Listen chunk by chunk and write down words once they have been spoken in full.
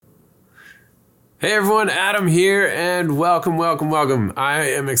Hey everyone, Adam here, and welcome. I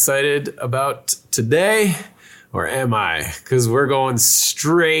am excited about today, or am I? Because we're going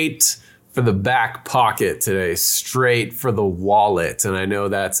straight for the back pocket today, straight for the wallet. And I know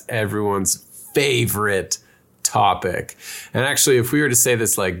that's everyone's favorite topic. And actually, if we were to say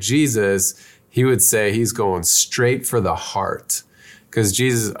this like Jesus, he would say he's going straight for the heart. Because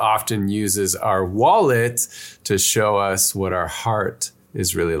Jesus often uses our wallet to show us what our heart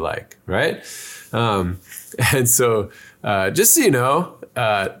is really like, right? And so just so you know,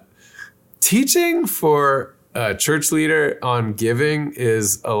 teaching for a church leader on giving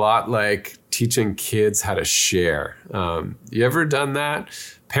is a lot like teaching kids how to share. You ever done that?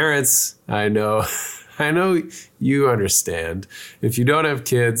 Parents, I know you understand. If you don't have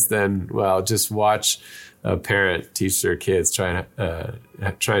kids, then, well, just watch a parent teach their kids, try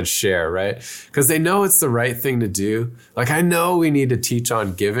and share, right? Because they know it's the right thing to do. Like, I know we need to teach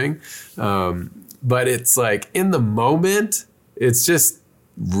on giving, but it's like in the moment, it's just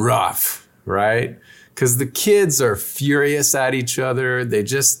rough, right? Because the kids are furious at each other.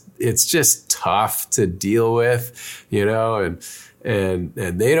 It's just tough to deal with, and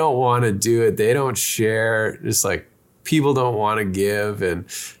they don't want to do it. They don't share. Just like people don't want to give. And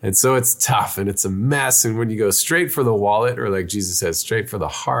so it's tough and it's a mess. And when you go straight for the wallet, or like Jesus says, straight for the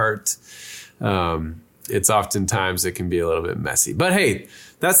heart, it's oftentimes it can be a little bit messy. But hey,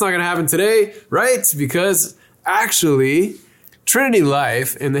 that's not going to happen today, right? Because actually, Trinity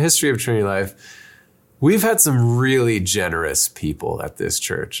Life, in the history of Trinity Life, we've had some really generous people at this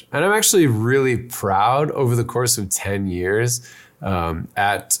church. And I'm actually really proud over the course of 10 years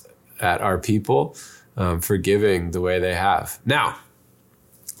at our people for giving the way they have. Now,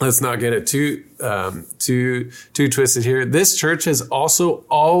 let's not get it too twisted here. This church has also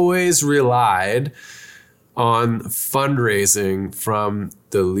always relied on fundraising from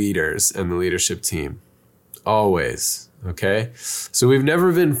the leaders and the leadership team. Always. Okay. So we've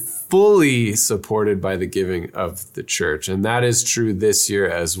never been fully supported by the giving of the church. And that is true this year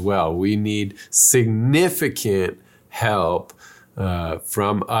as well. We need significant help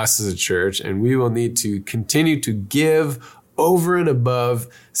from us as a church, and we will need to continue to give over and above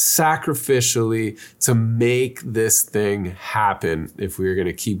sacrificially to make this thing happen if we're going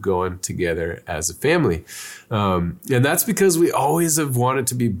to keep going together as a family. And that's because we always have wanted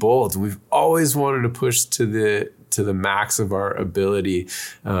to be bold. We've always wanted to push to the max of our ability.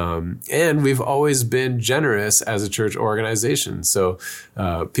 And we've always been generous as a church organization. So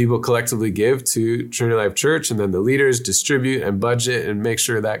people collectively give to Trinity Life Church, and then the leaders distribute and budget and make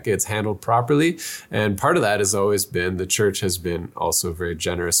sure that gets handled properly. And part of that has always been the church has been also very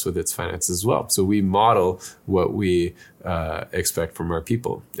generous with its finances as well. So we model what we expect from our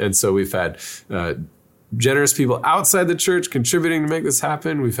people. And so we've had generous people outside the church contributing to make this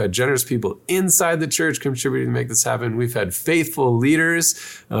happen. We've had generous people inside the church contributing to make this happen. We've had faithful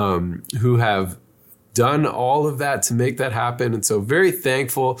leaders who have done all of that to make that happen. And so very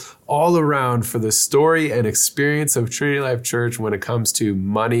thankful all around for the story and experience of Trinity Life Church when it comes to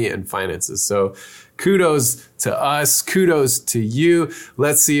money and finances. So kudos to us. Kudos to you.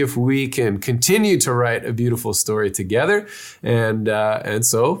 Let's see if we can continue to write a beautiful story together. And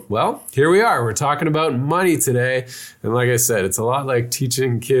so, well, here we are. We're talking about money today. And like I said, it's a lot like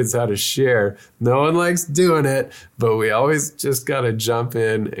teaching kids how to share. No one likes doing it, but we always just got to jump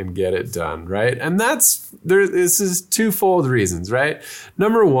in and get it done, right? And this is twofold reasons, right?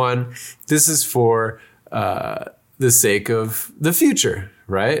 Number one, this is for the sake of the future,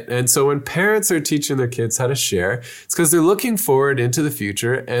 right? And so when parents are teaching their kids how to share, it's because they're looking forward into the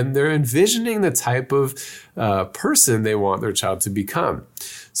future and they're envisioning the type of person they want their child to become.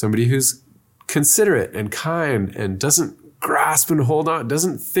 Somebody who's considerate and kind and doesn't grasp and hold on,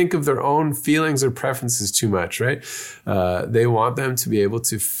 doesn't think of their own feelings or preferences too much, right? They want them to be able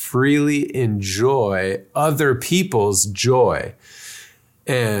to freely enjoy other people's joy.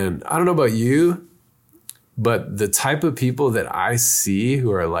 And I don't know about you, but the type of people that I see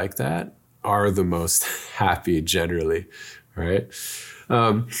who are like that are the most happy generally, right?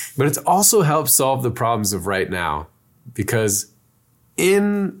 But it's also helped solve the problems of right now, because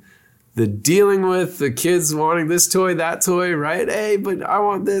in the dealing with the kids wanting this toy, that toy, right? Hey, but I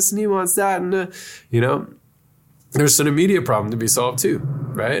want this and he wants that. And, there's an immediate problem to be solved too,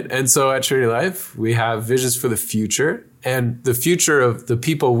 right? And so at Trinity Life, we have visions for the future and the future of the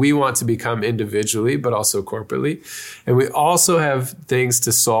people we want to become individually, but also corporately. And we also have things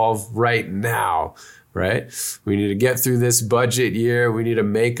to solve right now, right? We need to get through this budget year. We need to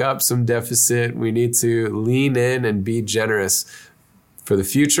make up some deficit. We need to lean in and be generous for the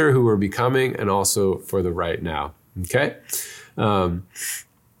future, who we're becoming, and also for the right now, okay?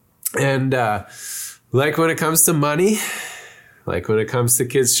 And like when it comes to money, like when it comes to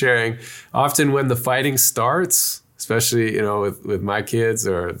kids sharing, often when the fighting starts, especially, with my kids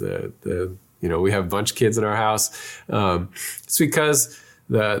or we have a bunch of kids in our house, it's because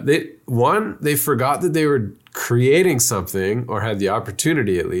they forgot that they were creating something, or had the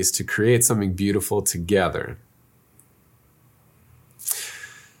opportunity at least to create something beautiful together.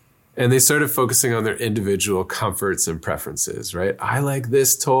 And they started focusing on their individual comforts and preferences, right? I like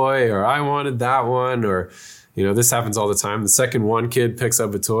this toy, or I wanted that one, or, this happens all the time. The second one kid picks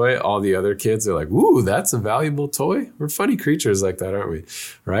up a toy, all the other kids are like, ooh, that's a valuable toy. We're funny creatures like that, aren't we?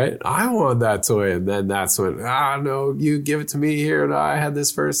 Right? I want that toy. And then that's when, no, you give it to me here. No, I had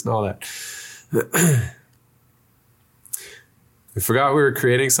this first and all that. We forgot we were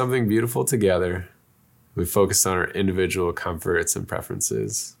creating something beautiful together. We focused on our individual comforts and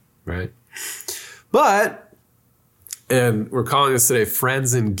preferences, right? And we're calling this today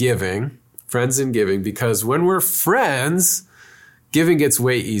Friends in Giving. Friends in Giving, because when we're friends, giving gets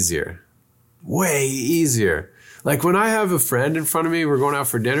way easier. Way easier. Like when I have a friend in front of me, we're going out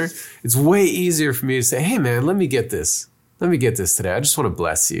for dinner, it's way easier for me to say, hey man, let me get this. Let me get this today. I just want to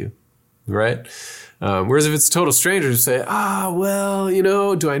bless you, right? Whereas if it's a total stranger, to say, do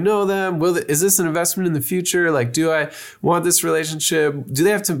I know them? Is this an investment in the future? Like, do I want this relationship? Do they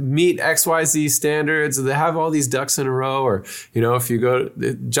have to meet XYZ standards? Do they have all these ducks in a row? Or, if you go,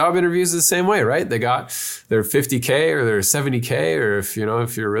 job interviews the same way, right? They got their 50K or their 70K, or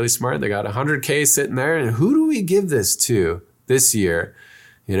if you're really smart, they got 100K sitting there. And who do we give this to this year?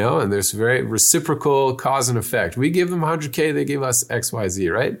 And there's very reciprocal cause and effect. We give them 100K, they give us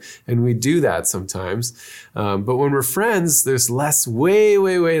XYZ, right? And we do that sometimes. But when we're friends, there's way,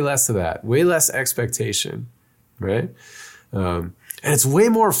 way, way less of that, way less expectation, right? And it's way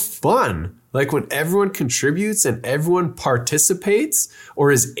more fun. Like when everyone contributes and everyone participates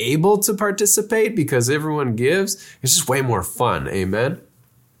or is able to participate because everyone gives, it's just way more fun. Amen?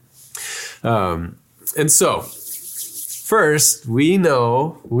 And so, first, we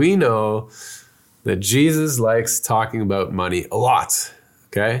know that Jesus likes talking about money a lot,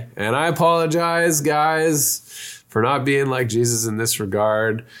 okay? And I apologize, guys, for not being like Jesus in this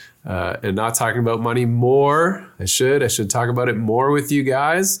regard and not talking about money more. I should talk about it more with you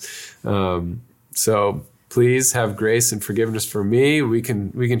guys. So please have grace and forgiveness for me. We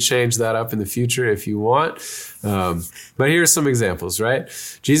can change that up in the future if you want. But here's some examples, right?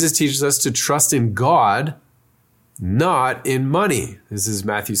 Jesus teaches us to trust in God, not in money. This is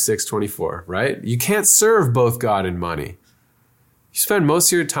Matthew 6:24, right? You can't serve both God and money. You spend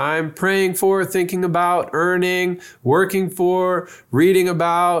most of your time praying for, thinking about, earning, working for, reading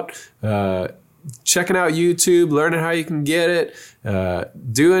about, checking out YouTube, learning how you can get it,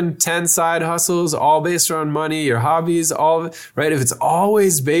 doing 10 side hustles, all based around money, your hobbies, all, right? If it's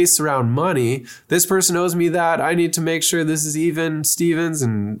always based around money, this person owes me that, I need to make sure this is even Stevens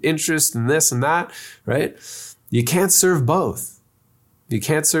and interest and this and that, right? You can't serve both. You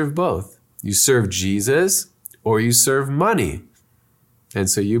can't serve both. You serve Jesus or you serve money. And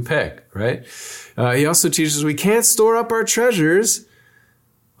so you pick, right? He also teaches we can't store up our treasures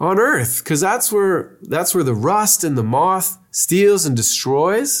on earth because that's where the rust and the moth steals and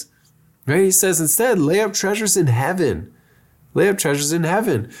destroys, right? He says instead, lay up treasures in heaven. Lay up treasures in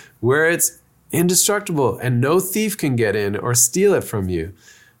heaven where it's indestructible and no thief can get in or steal it from you,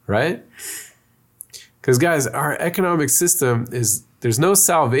 right? Because guys, our economic system there's no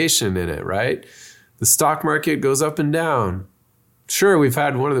salvation in it, right? The stock market goes up and down. Sure, we've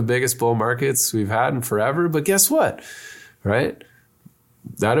had one of the biggest bull markets we've had in forever, but guess what, right?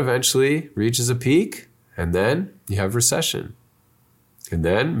 That eventually reaches a peak and then you have recession and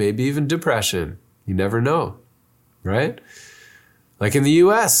then maybe even depression. You never know, right? Like in the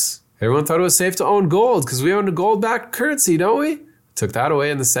US, everyone thought it was safe to own gold because we owned a gold-backed currency, don't we? Took that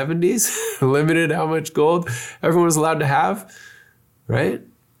away in the 70s, limited how much gold everyone was allowed to have, right?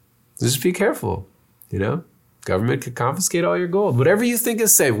 Just be careful, Government could confiscate all your gold. Whatever you think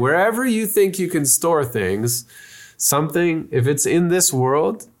is safe, wherever you think you can store things, something, if it's in this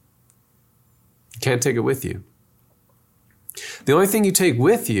world, you can't take it with you. The only thing you take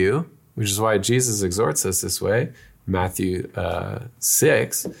with you, which is why Jesus exhorts us this way, Matthew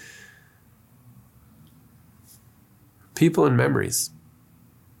 6, people and memories.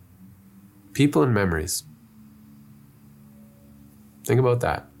 People and memories. Think about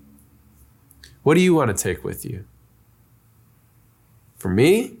that. What do you want to take with you? For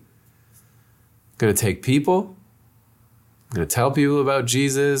me, I'm going to take people. I'm going to tell people about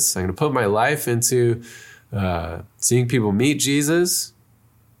Jesus. I'm going to put my life into seeing people meet Jesus.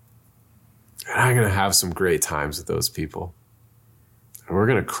 And I'm going to have some great times with those people. We're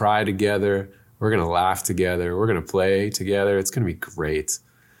going to cry together. We're going to laugh together. We're going to play together. It's going to be great.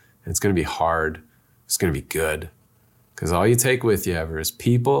 And it's going to be hard. It's going to be good. Because all you take with you ever is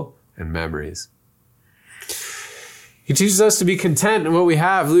people and memories. He teaches us to be content in what we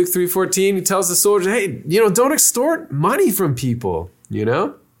have. Luke 3:14, he tells the soldier, hey, don't extort money from people, You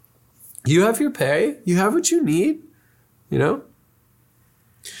have your pay. You have what you need, In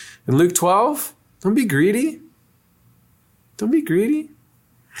Luke 12, don't be greedy. Don't be greedy.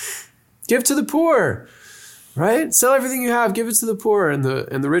 Give to the poor, right? Sell everything you have, give it to the poor. And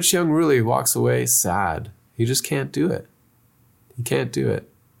the rich young ruler walks away sad. He just can't do it. He can't do it.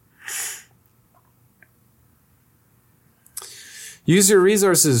 Use your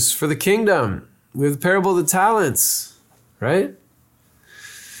resources for the kingdom. We have the parable of the talents, right?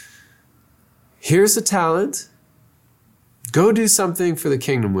 Here's a talent. Go do something for the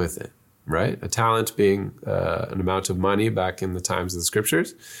kingdom with it, right? A talent being an amount of money back in the times of the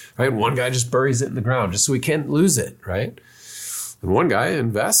scriptures, right? One guy just buries it in the ground just so he can't lose it, right? And one guy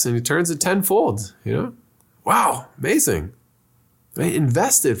invests and he turns it tenfold, Wow, amazing. Right?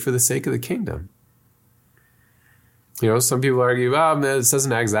 Invested for the sake of the kingdom. Some people argue, this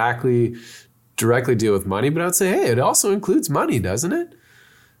doesn't exactly directly deal with money, but I would say, hey, it also includes money, doesn't it?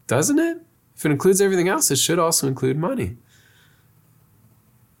 Doesn't it? If it includes everything else, it should also include money.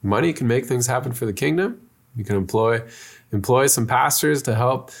 Money can make things happen for the kingdom. You can employ some pastors to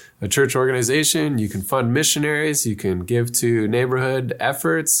help a church organization. You can fund missionaries. You can give to neighborhood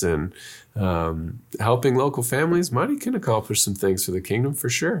efforts and helping local families. Money can accomplish some things for the kingdom for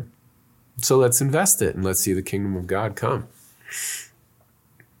sure. So let's invest it and let's see the kingdom of God come.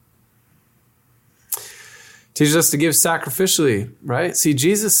 Teaches us to give sacrificially, right? See,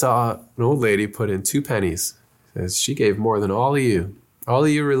 Jesus saw an old lady put in 2 pennies. Says she gave more than all of you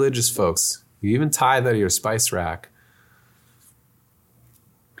religious folks. You even tithe out of your spice rack.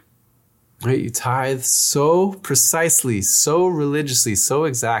 Right? You tithe so precisely, so religiously, so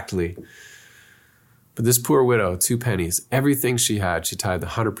exactly. But this poor widow, 2 pennies, everything she had, she tithed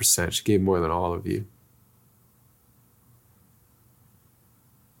 100%. She gave more than all of you.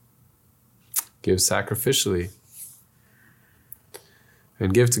 Give sacrificially.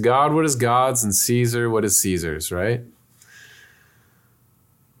 And give to God what is God's and Caesar what is Caesar's, right?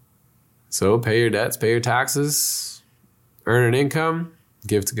 So pay your debts, pay your taxes, earn an income,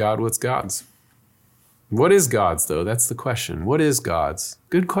 give to God what's God's. What is God's, though? That's the question. What is God's?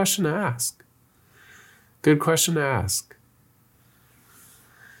 Good question to ask. Good question to ask.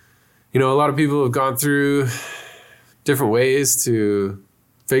 A lot of people have gone through different ways to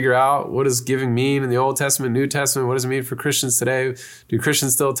figure out what does giving mean in the Old Testament, New Testament, what does it mean for Christians today? Do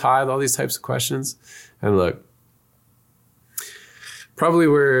Christians still tithe? All these types of questions. And look, probably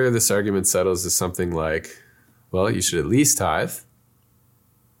where this argument settles is something like, well, you should at least tithe.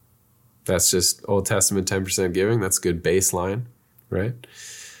 That's just Old Testament 10% giving. That's a good baseline, right?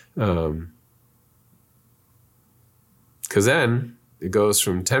 Because then it goes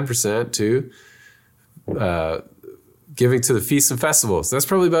from 10% to giving to the feasts and festivals. That's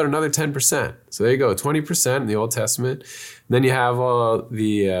probably about another 10%. So there you go, 20% in the Old Testament. And then you have all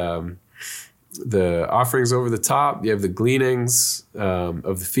the offerings over the top. You have the gleanings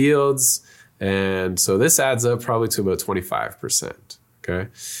of the fields. And so this adds up probably to about 25%. Okay,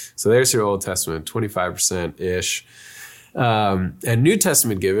 so there's your Old Testament, 25%-ish. And New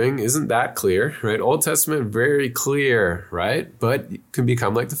Testament giving isn't that clear, right? Old Testament, very clear, right? But you can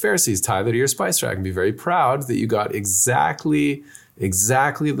become like the Pharisees, tithe to your spice rack and be very proud that you got exactly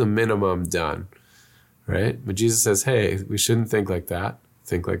the minimum done, right? But Jesus says, hey, we shouldn't think like that.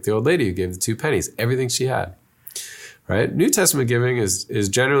 Think like the old lady who gave the 2 pennies, everything she had, right? New Testament giving is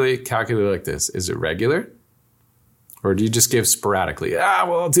generally calculated like this. Is it regular? Or do you just give sporadically?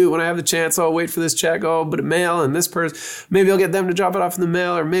 Well, I'll do it when I have the chance. I'll wait for this check. But a mail and this person, maybe I'll get them to drop it off in the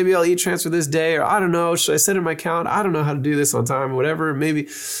mail, or maybe I'll e-transfer this day, or I don't know. Should I set it in my account? I don't know how to do this on time, whatever. Maybe,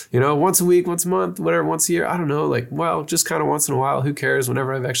 once a week, once a month, whatever, once a year. I don't know. Just kind of once in a while. Who cares?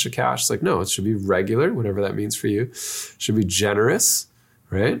 Whenever I have extra cash. It's like, no, it should be regular, whatever that means for you. It should be generous,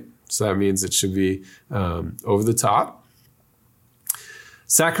 right? So that means it should be over the top.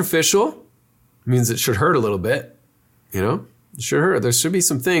 Sacrificial means it should hurt a little bit. Sure, there should be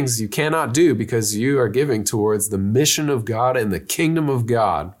some things you cannot do because you are giving towards the mission of God and the kingdom of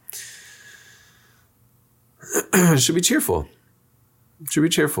God. It should be cheerful. It should be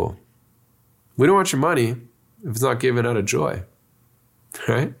cheerful. We don't want your money if it's not given out of joy,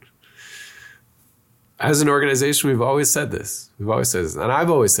 right? As an organization, we've always said this. And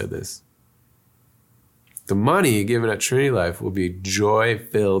I've always said this. The money given at Trinity Life will be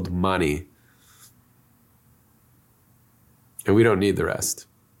joy-filled money. And we don't need the rest.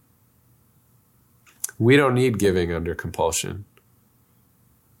 We don't need giving under compulsion.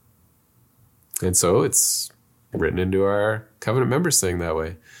 And so it's written into our covenant members thing that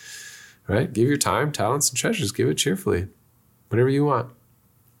way, right? Give your time, talents, and treasures. Give it cheerfully, whatever you want.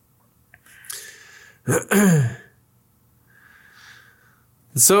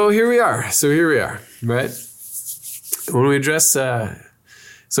 So here we are, right? When we address,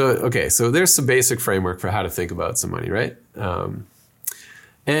 so there's some basic framework for how to think about some money, right?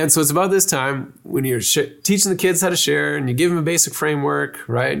 And so it's about this time when you're teaching the kids how to share, and you give them a basic framework,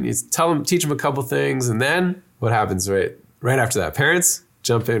 right? And you teach them a couple things, and then what happens, right? Right after that, parents,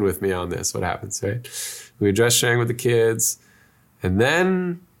 jump in with me on this. What happens, right? We address sharing with the kids, and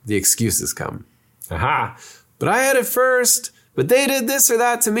then the excuses come. Aha! But I had it first. But they did this or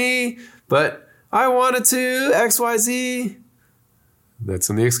that to me. But I wanted to X, Y, Z. That's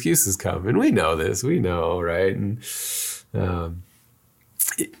when the excuses come, and we know this. We know, right? And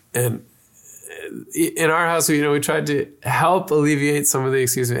in our house, we tried to help alleviate some of the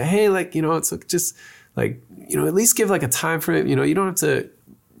excuses. Hey, it's just at least give like a time frame. You don't have to.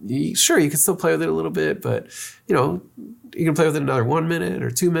 Sure, you can still play with it a little bit, but you can play with it another 1 minute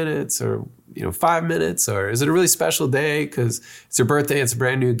or 2 minutes or 5 minutes. Or is it a really special day because it's your birthday? It's a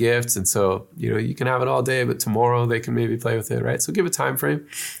brand new gift, and so you can have it all day, but tomorrow they can maybe play with it, right? So give a time frame.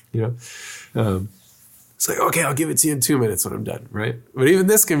 It's like, okay, I'll give it to you in 2 minutes when I'm done, right? But even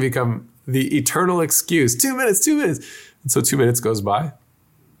this can become the eternal excuse. 2 minutes. And so 2 minutes goes by.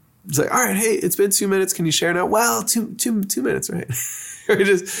 It's like, all right, hey, it's been 2 minutes. Can you share now? Well, two minutes, right?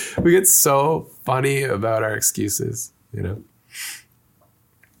 we get so funny about our excuses, And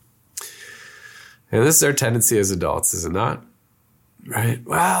this is our tendency as adults, is it not? Right?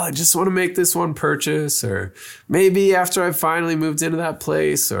 Well, I just want to make this one purchase, or maybe after I finally moved into that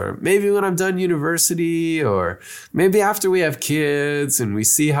place, or maybe when I'm done university, or maybe after we have kids and we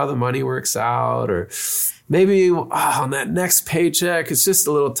see how the money works out, or maybe on that next paycheck, it's just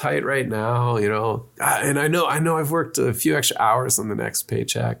a little tight right now, and I know I've worked a few extra hours on the next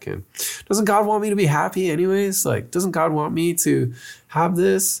paycheck, and doesn't God want me to be happy anyways? Like, doesn't God want me to have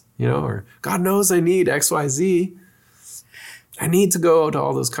this, or God knows I need X, Y, Z. I need to go to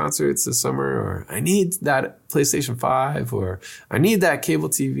all those concerts this summer, or I need that PlayStation 5, or I need that cable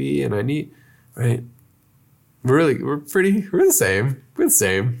TV, and I need, right? We're the same. We're the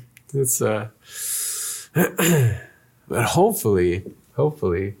same. It's, but hopefully,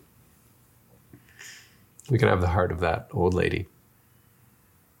 we can have the heart of that old lady.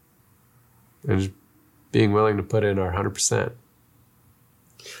 And just being willing to put in our 100%.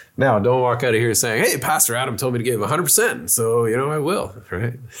 Now, don't walk out of here saying, hey, Pastor Adam told me to give 100%, so, I will,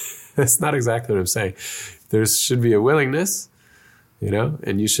 right? That's not exactly what I'm saying. There should be a willingness,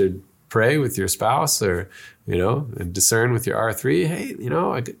 and you should pray with your spouse or, and discern with your R3. Hey,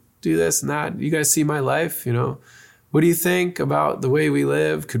 I could do this and that. You guys see my life, What do you think about the way we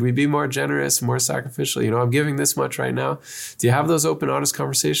live? Could we be more generous, more sacrificial? I'm giving this much right now. Do you have those open, honest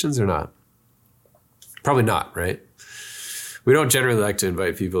conversations or not? Probably not, right? We don't generally like to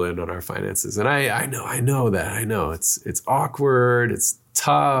invite people in on our finances. And I know that. I know it's awkward. It's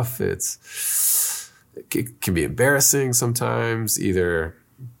tough. It can be embarrassing sometimes, either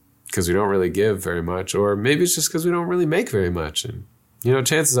because we don't really give very much, or maybe it's just because we don't really make very much. And,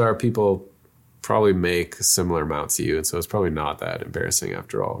 chances are people probably make a similar amount to you. And so it's probably not that embarrassing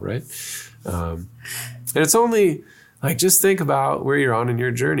after all, right? And it's only just think about where you're on in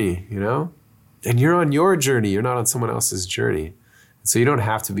your journey, And you're on your journey. You're not on someone else's journey. So you don't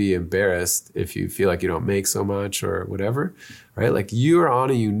have to be embarrassed if you feel like you don't make so much or whatever, right? Like, you're on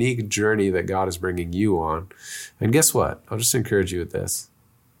a unique journey that God is bringing you on. And guess what? I'll just encourage you with this.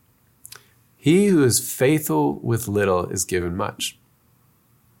 He who is faithful with little is given much.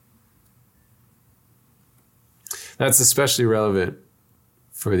 That's especially relevant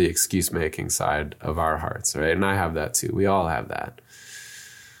for the excuse-making side of our hearts, right? And I have that too. We all have that.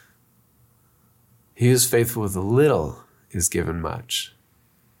 He who is faithful with a little is given much.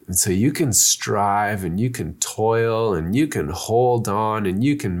 And so you can strive and you can toil and you can hold on and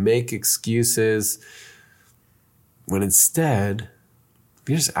you can make excuses, when instead, if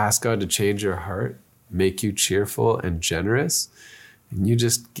you just ask God to change your heart, make you cheerful and generous, and you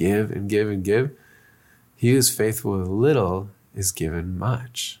just give and give and give, he who is faithful with little is given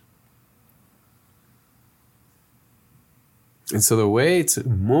much. And so the way to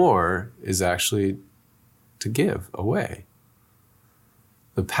more is actually to give away.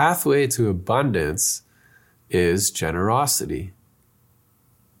 The pathway to abundance is generosity,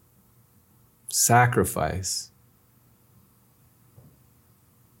 sacrifice.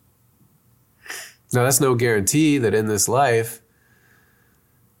 Now, that's no guarantee that in this life,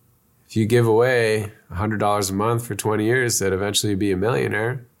 if you give away $100 a month for 20 years, that eventually you'll be a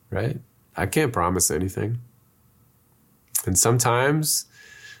millionaire, right? I can't promise anything. And sometimes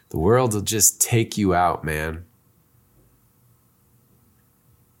the world will just take you out, man.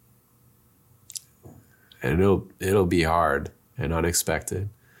 And it'll be hard and unexpected.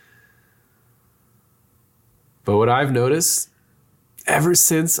 But what I've noticed, ever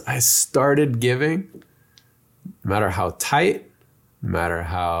since I started giving, no matter how tight, no matter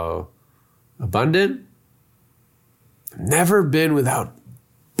how abundant, I've never been without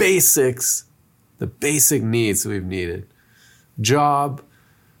basics, the basic needs that we've needed. Job,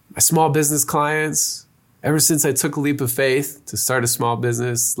 my small business clients, ever since I took a leap of faith to start a small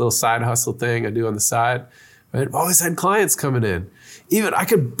business, little side hustle thing I do on the side, right? I've always had clients coming in. Even I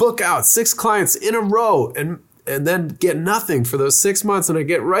could book out 6 clients in a row and then get nothing for those 6 months. And I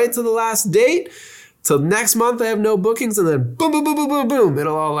get right to the last date, till next month I have no bookings, and then boom, boom, boom, boom, boom, boom,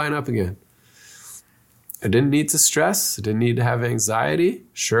 it'll all line up again. I didn't need to stress. I didn't need to have anxiety.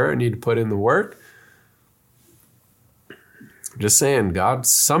 Sure, I need to put in the work. I'm just saying, God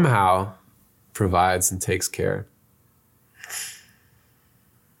somehow provides and takes care.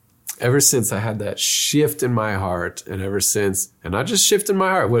 Ever since I had that shift in my heart, and not just shift in my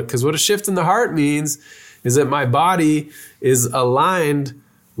heart, because what a shift in the heart means is that my body is aligned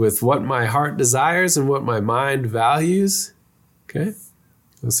with what my heart desires and what my mind values. Okay?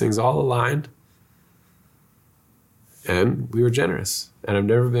 Those things all aligned. And we were generous. And I've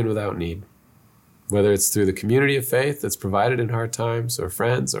never been without need. Whether it's through the community of faith that's provided in hard times, or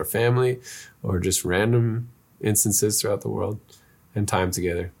friends, or family, or just random instances throughout the world, and time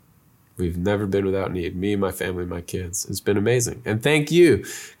together. We've never been without need. Me, my family, my kids. It's been amazing. And thank you,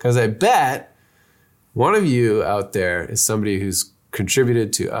 because I bet one of you out there is somebody who's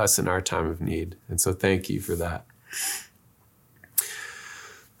contributed to us in our time of need. And so thank you for that.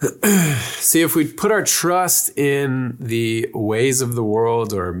 See, if we put our trust in the ways of the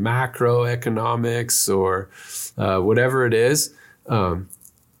world, or macroeconomics, or whatever it is, if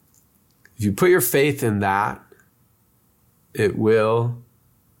you put your faith in that, it will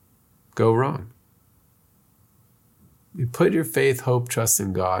go wrong. You put your faith, hope, trust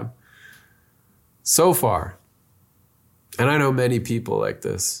in God. So far, and I know many people like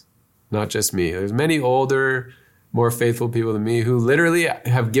this, not just me. There's many older, more faithful people than me who literally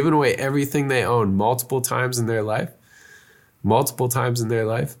have given away everything they own multiple times in their life,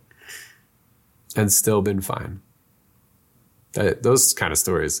 and still been fine. Those kind of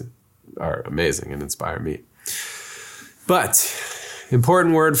stories are amazing and inspire me. But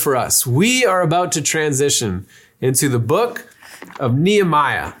important word for us. We are about to transition into the book of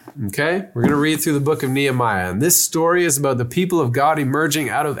Nehemiah. Okay? We're going to read through the book of Nehemiah. And this story is about the people of God emerging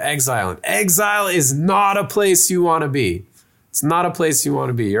out of exile. And exile is not a place you want to be. It's not a place you want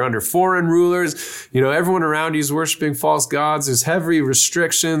to be. You're under foreign rulers. Everyone around you is worshiping false gods. There's heavy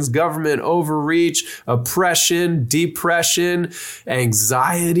restrictions, government overreach, oppression, depression,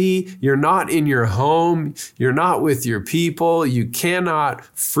 anxiety. You're not in your home. You're not with your people. You cannot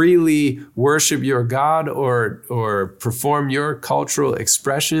freely worship your God or perform your cultural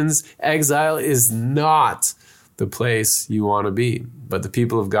expressions. Exile is not the place you want to be. But the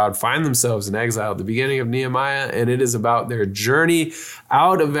people of God find themselves in exile at the beginning of Nehemiah, and it is about their journey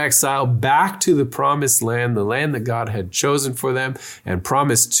out of exile back to the promised land, the land that God had chosen for them and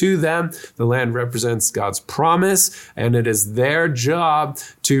promised to them. The land represents God's promise, and it is their job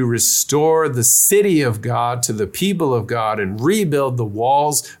to restore the city of God to the people of God and rebuild the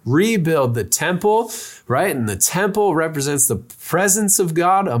walls, rebuild the temple, right? And the temple represents the presence of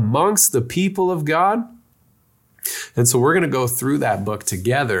God amongst the people of God. And so we're going to go through that book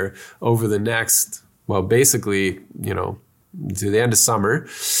together over the next, basically, to the end of summer.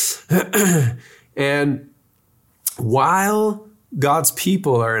 And while God's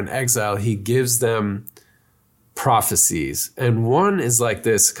people are in exile, he gives them prophecies. And one is like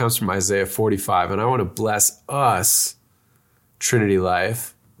this. It comes from Isaiah 45. And I want to bless us, Trinity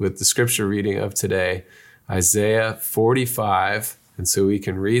Life, with the scripture reading of today, Isaiah 45. And so we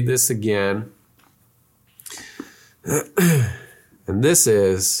can read this again. And this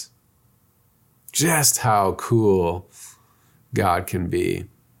is just how cool God can be,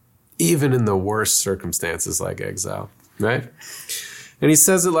 even in the worst circumstances like exile, right? And he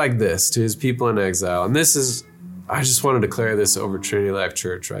says it like this to his people in exile. And I just want to declare this over Trinity Life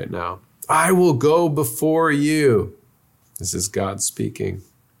Church right now. I will go before you. This is God speaking.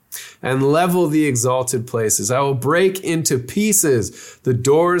 And level the exalted places. I will break into pieces the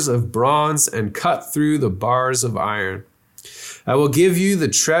doors of bronze and cut through the bars of iron. I will give you the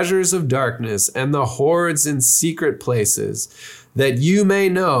treasures of darkness and the hoards in secret places, that you may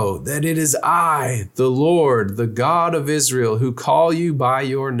know that it is I, the Lord, the God of Israel, who call you by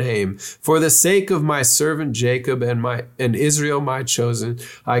your name. For the sake of my servant Jacob and Israel, my chosen,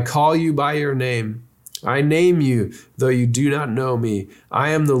 I call you by your name. I name you, though you do not know me. I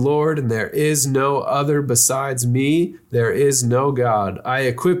am the Lord, and there is no other besides me. There is no God. I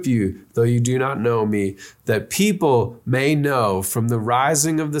equip you, though you do not know me, that people may know from the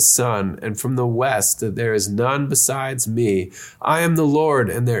rising of the sun and from the west that there is none besides me. I am the Lord,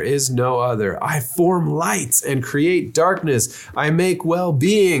 and there is no other. I form lights and create darkness. I make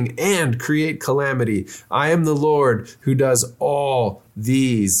well-being and create calamity. I am the Lord who does all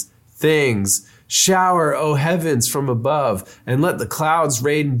these things. Shower, O heavens, from above, and let the clouds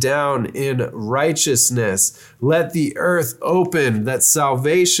rain down in righteousness. Let the earth open, that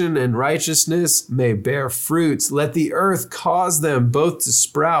salvation and righteousness may bear fruits. Let the earth cause them both to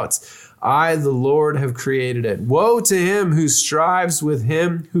sprout. I, the Lord, have created it. Woe to him who strives with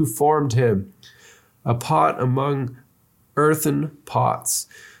him who formed him. A pot among earthen pots.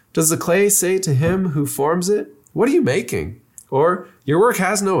 Does the clay say to him who forms it, "What are you making?" Or, "Your work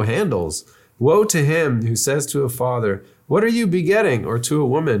has no handles." Woe to him who says to a father, "What are you begetting?" Or to a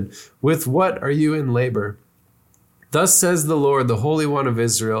woman, "With what are you in labor?" Thus says the Lord, the Holy One of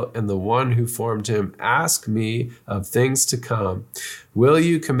Israel, and the one who formed him, ask me of things to come. Will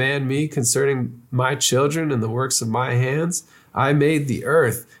you command me concerning my children and the works of my hands? I made the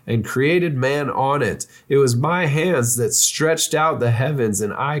earth and created man on it. It was my hands that stretched out the heavens,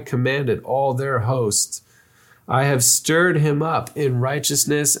 and I commanded all their hosts. I have stirred him up in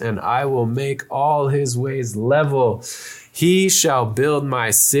righteousness, and I will make all his ways level. He shall build my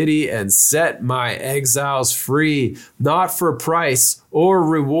city and set my exiles free, not for price or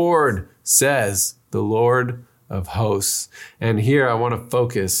reward, says the Lord of hosts. And here I want to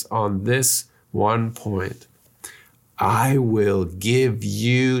focus on this one point. I will give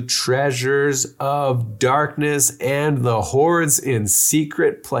you treasures of darkness and the hoards in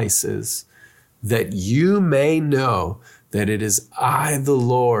secret places, that you may know that it is I, the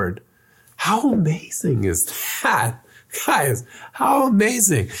Lord. How amazing is that? Guys, how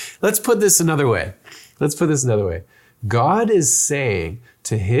amazing. Let's put this another way. God is saying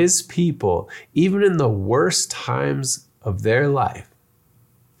to his people, even in the worst times of their life,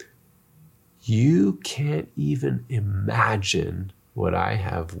 you can't even imagine what I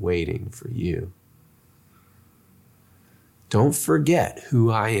have waiting for you. Don't forget who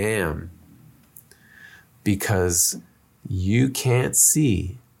I am, because you can't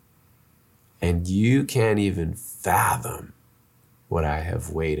see and you can't even fathom what I have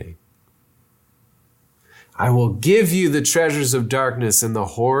waiting. I will give you the treasures of darkness and the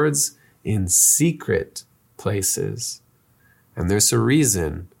hoards in secret places. And there's a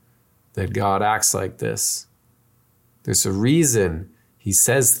reason that God acts like this. There's a reason he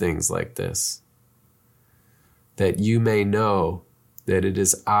says things like this. That you may know that it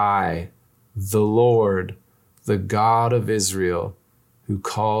is I, the Lord, the God of Israel, who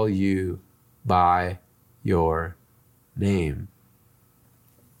call you by your name.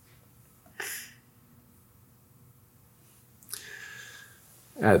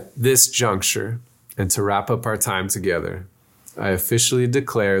 At this juncture, and to wrap up our time together, I officially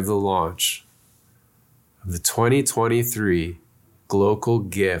declare the launch of the 2023 Glocal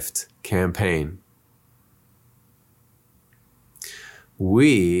Gift Campaign.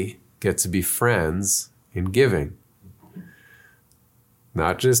 We get to be friends in giving.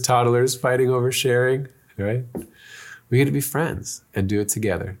 Not just toddlers fighting over sharing, right? We get to be friends and do it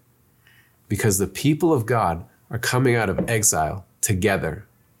together, because the people of God are coming out of exile together.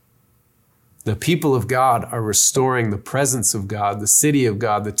 The people of God are restoring the presence of God, the city of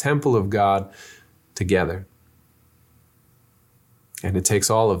God, the temple of God together. And it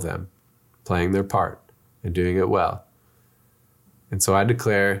takes all of them playing their part and doing it well. And so I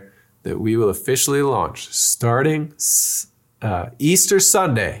declare that we will officially launch, starting Easter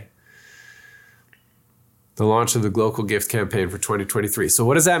Sunday, the launch of the Glocal Gift Campaign for 2023. So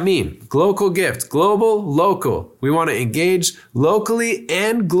what does that mean? Glocal Gift, global, local. We want to engage locally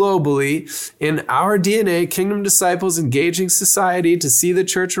and globally in our DNA, Kingdom Disciples Engaging Society, to see the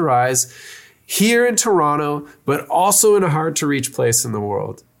church arise here in Toronto, but also in a hard-to-reach place in the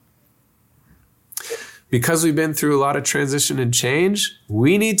world. Because we've been through a lot of transition and change,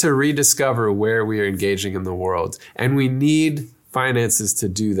 we need to rediscover where we are engaging in the world. And we need finances to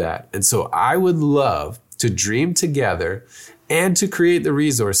do that. And so I would love to dream together and to create the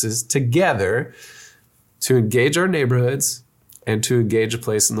resources together to engage our neighborhoods and to engage a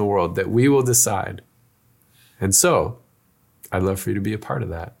place in the world that we will decide. And so I'd love for you to be a part of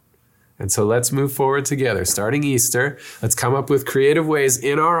that. And so let's move forward together. Starting Easter, let's come up with creative ways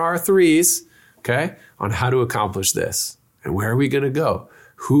in our R3s, okay, on how to accomplish this. And where are we going to go?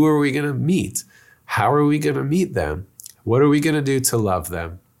 Who are we going to meet? How are we going to meet them? What are we going to do to love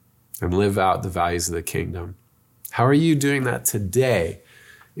them and live out the values of the kingdom? How are you doing that today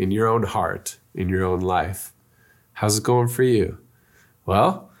in your own heart, in your own life? How's it going for you?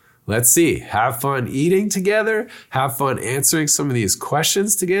 Well, let's see. Have fun eating together. Have fun answering some of these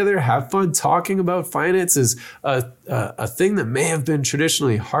questions together. Have fun talking about finances, a thing that may have been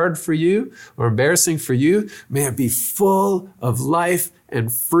traditionally hard for you or embarrassing for you. May it be full of life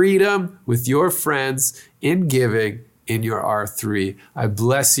and freedom with your friends in giving in your R3. I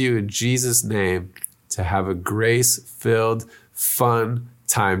bless you in Jesus' name to have a grace-filled, fun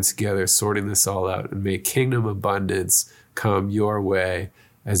time together, sorting this all out, and may kingdom abundance come your way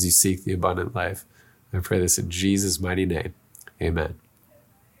as you seek the abundant life. I pray this in Jesus' mighty name. Amen.